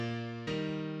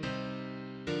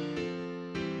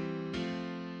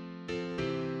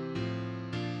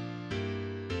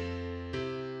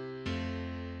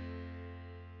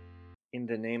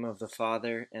the name of the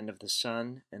Father, and of the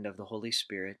Son, and of the Holy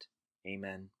Spirit.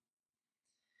 Amen.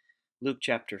 Luke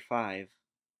chapter 5.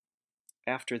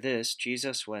 After this,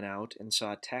 Jesus went out and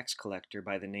saw a tax collector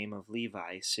by the name of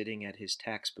Levi sitting at his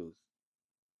tax booth.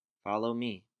 "Follow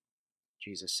me,"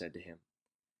 Jesus said to him.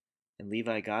 And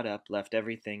Levi got up, left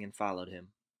everything, and followed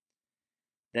him.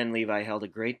 Then Levi held a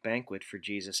great banquet for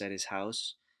Jesus at his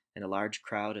house, and a large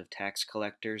crowd of tax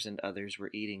collectors and others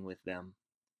were eating with them.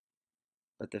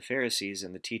 But the Pharisees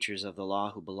and the teachers of the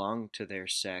law who belonged to their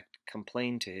sect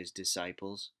complained to his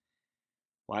disciples,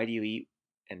 "Why do you eat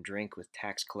and drink with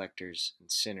tax collectors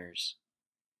and sinners?"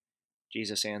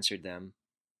 Jesus answered them,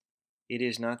 "It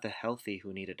is not the healthy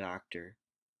who need a doctor,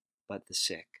 but the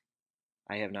sick.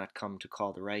 I have not come to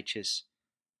call the righteous,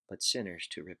 but sinners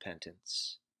to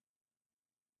repentance."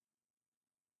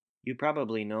 You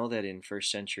probably know that in first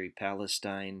century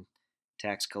Palestine,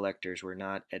 tax collectors were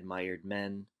not admired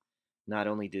men. Not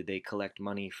only did they collect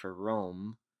money for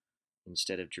Rome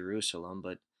instead of Jerusalem,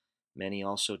 but many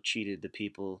also cheated the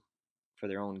people for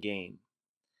their own gain.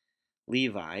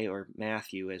 Levi, or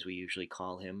Matthew as we usually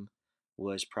call him,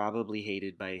 was probably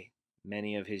hated by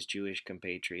many of his Jewish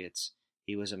compatriots.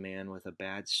 He was a man with a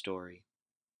bad story.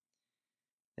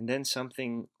 And then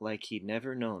something like he'd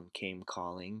never known came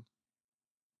calling,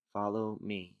 "Follow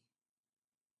me."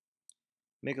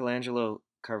 Michelangelo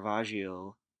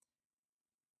Caravaggio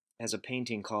has a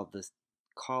painting called The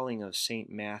Calling of St.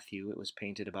 Matthew. It was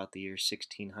painted about the year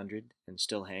 1600 and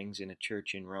still hangs in a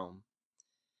church in Rome.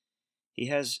 He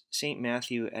has St.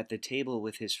 Matthew at the table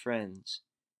with his friends,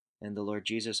 and the Lord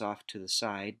Jesus off to the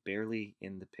side, barely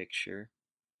in the picture.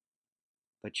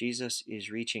 But Jesus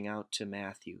is reaching out to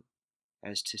Matthew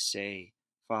as to say,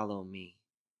 "Follow me,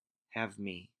 have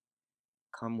me,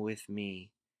 come with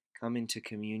me, come into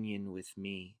communion with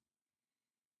me."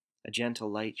 A gentle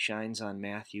light shines on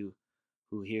Matthew,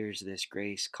 who hears this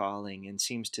grace calling and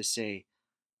seems to say,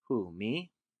 "Who,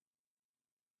 me?"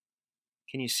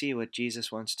 Can you see what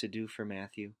Jesus wants to do for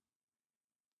Matthew?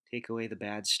 Take away the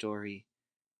bad story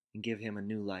and give him a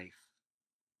new life.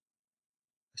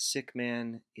 A sick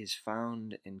man is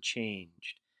found and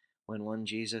changed when one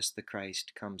Jesus the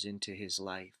Christ comes into his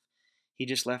life. He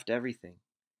just left everything.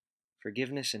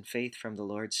 Forgiveness and faith from the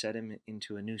Lord set him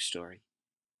into a new story.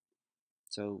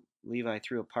 So Levi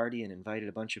threw a party and invited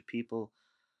a bunch of people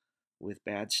with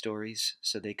bad stories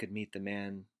so they could meet the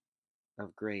man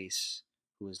of grace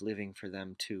who was living for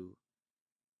them too.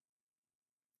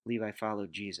 Levi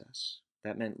followed Jesus.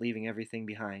 That meant leaving everything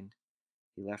behind.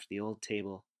 He left the old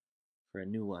table for a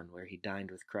new one where he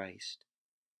dined with Christ.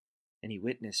 And he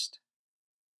witnessed.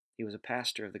 He was a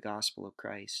pastor of the gospel of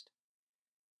Christ.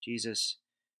 Jesus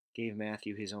gave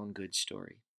Matthew his own good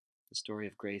story, the story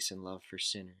of grace and love for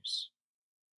sinners.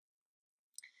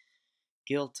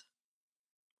 Guilt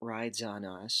rides on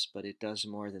us, but it does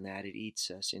more than that. It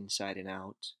eats us inside and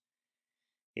out.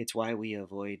 It's why we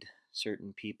avoid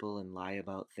certain people and lie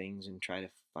about things and try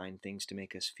to find things to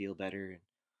make us feel better and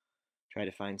try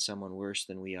to find someone worse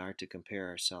than we are to compare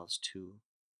ourselves to.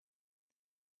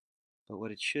 But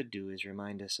what it should do is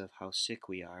remind us of how sick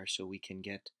we are so we can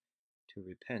get to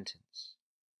repentance.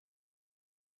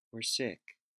 We're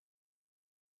sick.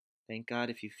 Thank God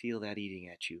if you feel that eating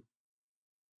at you,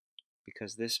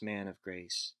 because this man of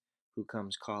grace who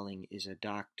comes calling is a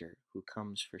doctor who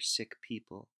comes for sick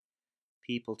people,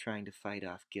 people trying to fight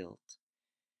off guilt.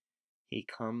 He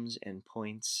comes and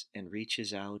points and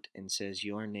reaches out and says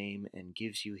your name and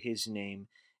gives you his name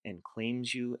and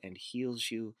claims you and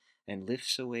heals you and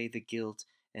lifts away the guilt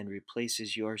and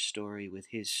replaces your story with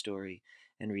his story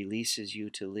and releases you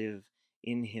to live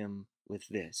in him with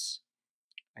this: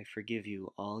 "I forgive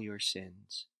you all your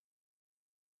sins."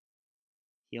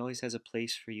 He always has a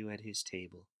place for you at his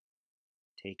table.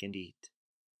 Take and eat.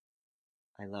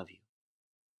 I love you.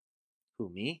 Who,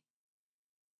 me?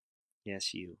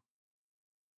 Yes, you.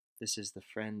 This is the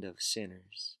friend of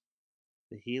sinners,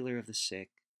 the healer of the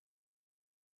sick,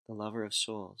 the lover of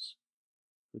souls,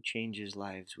 who changes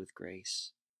lives with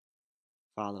grace.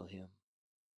 Follow him.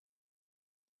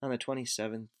 On the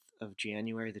 27th of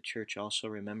January, the church also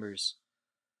remembers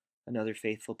another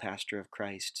faithful pastor of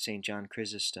Christ, St. John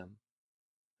Chrysostom,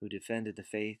 who defended the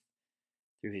faith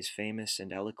through his famous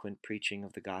and eloquent preaching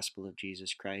of the gospel of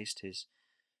Jesus Christ. His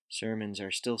sermons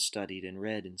are still studied and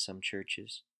read in some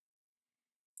churches.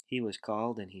 He was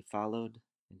called and he followed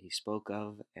and he spoke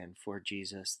of and for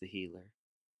Jesus the healer.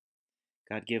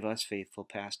 God give us faithful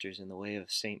pastors in the way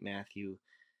of St. Matthew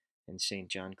and St.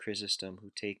 John Chrysostom,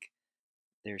 who take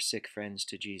their sick friends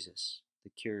to Jesus, the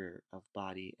curer of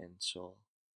body and soul.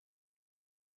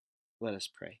 Let us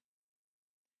pray.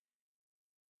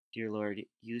 Dear Lord,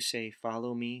 you say,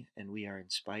 "Follow me," and we are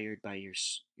inspired by your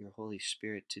Holy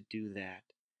Spirit to do that.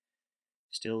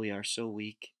 Still, we are so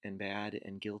weak and bad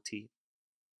and guilty.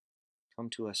 Come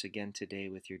to us again today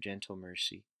with your gentle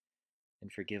mercy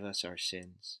and forgive us our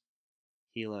sins.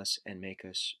 Heal us and make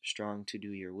us strong to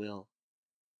do your will.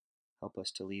 Help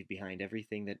us to leave behind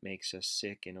everything that makes us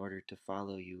sick in order to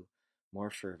follow you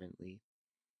more fervently.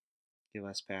 Give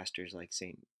us pastors like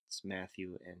Saints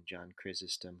Matthew and John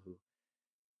Chrysostom who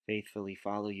faithfully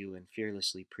follow you and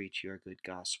fearlessly preach your good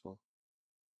gospel.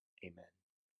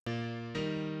 Amen.